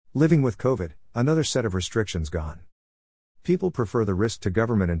Living with COVID, another set of restrictions gone. People prefer the risk to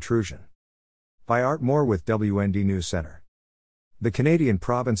government intrusion. By Art Moore with WND News Center. The Canadian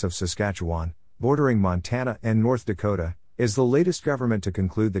province of Saskatchewan, bordering Montana and North Dakota, is the latest government to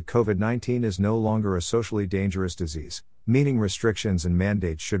conclude that COVID-19 is no longer a socially dangerous disease, meaning restrictions and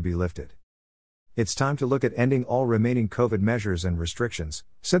mandates should be lifted. It's time to look at ending all remaining COVID measures and restrictions,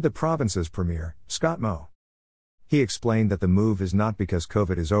 said the province's premier, Scott Moe. He explained that the move is not because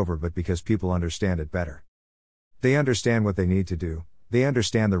COVID is over but because people understand it better. They understand what they need to do, they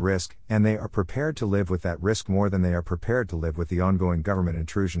understand the risk, and they are prepared to live with that risk more than they are prepared to live with the ongoing government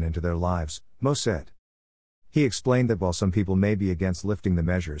intrusion into their lives, Moe said. He explained that while some people may be against lifting the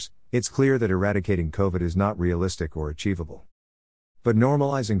measures, it's clear that eradicating COVID is not realistic or achievable. But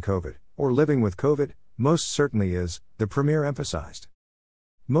normalizing COVID, or living with COVID, most certainly is, the premier emphasized.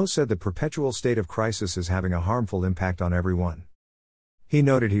 Moe said the perpetual state of crisis is having a harmful impact on everyone. He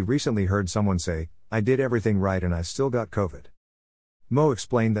noted he recently heard someone say, "I did everything right and I still got COVID." Moe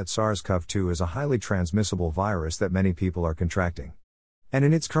explained that SARS-CoV-2 is a highly transmissible virus that many people are contracting. And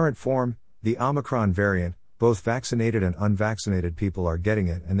in its current form, the Omicron variant, both vaccinated and unvaccinated people are getting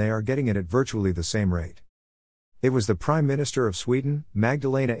it, and they are getting it at virtually the same rate. It was the Prime Minister of Sweden,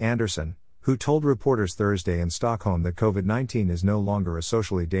 Magdalena Andersson, who told reporters Thursday in Stockholm that COVID-19 is no longer a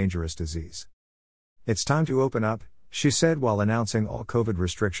socially dangerous disease. It's time to open up, she said while announcing all COVID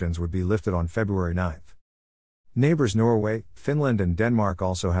restrictions would be lifted on February 9. Neighbors Norway, Finland and Denmark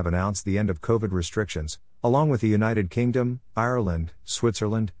also have announced the end of COVID restrictions, along with the United Kingdom, Ireland,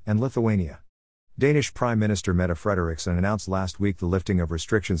 Switzerland, and Lithuania. Danish Prime Minister Mette Frederiksen announced last week the lifting of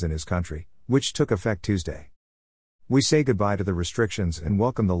restrictions in his country, which took effect Tuesday. "We say goodbye to the restrictions and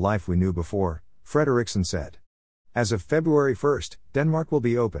welcome the life we knew before," Frederiksen said. As of February 1, Denmark will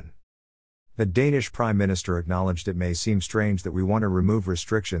be open. The Danish Prime Minister acknowledged it may seem strange that we want to remove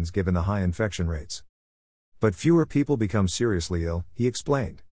restrictions given the high infection rates. But fewer people become seriously ill, he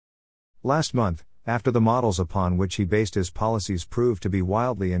explained. Last month, after the models upon which he based his policies proved to be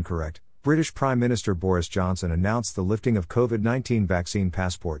wildly incorrect, British Prime Minister Boris Johnson announced the lifting of COVID-19 vaccine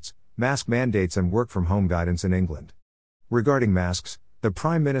passports, mask mandates and work-from-home guidance in England. Regarding masks, the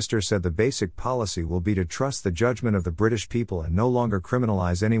Prime Minister said the basic policy will be to trust the judgment of the British people and no longer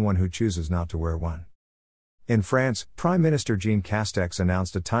criminalize anyone who chooses not to wear one. In France, Prime Minister Jean Castex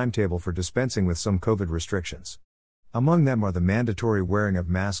announced a timetable for dispensing with some COVID restrictions. Among them are the mandatory wearing of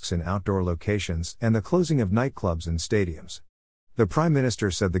masks in outdoor locations and the closing of nightclubs and stadiums. The Prime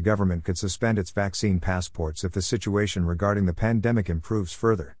Minister said the government could suspend its vaccine passports if the situation regarding the pandemic improves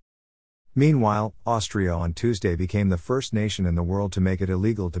further. Meanwhile, Austria on Tuesday became the first nation in the world to make it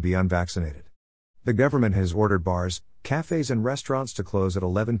illegal to be unvaccinated. The government has ordered bars, cafes and restaurants to close at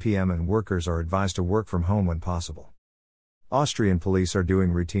 11 p.m. and workers are advised to work from home when possible. Austrian police are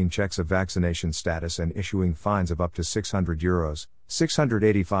doing routine checks of vaccination status and issuing fines of up to €600,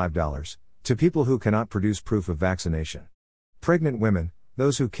 $685, to people who cannot produce proof of vaccination. Pregnant women,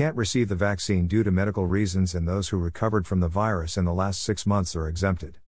 those who can't receive the vaccine due to medical reasons and those who recovered from the virus in the last 6 months are exempted.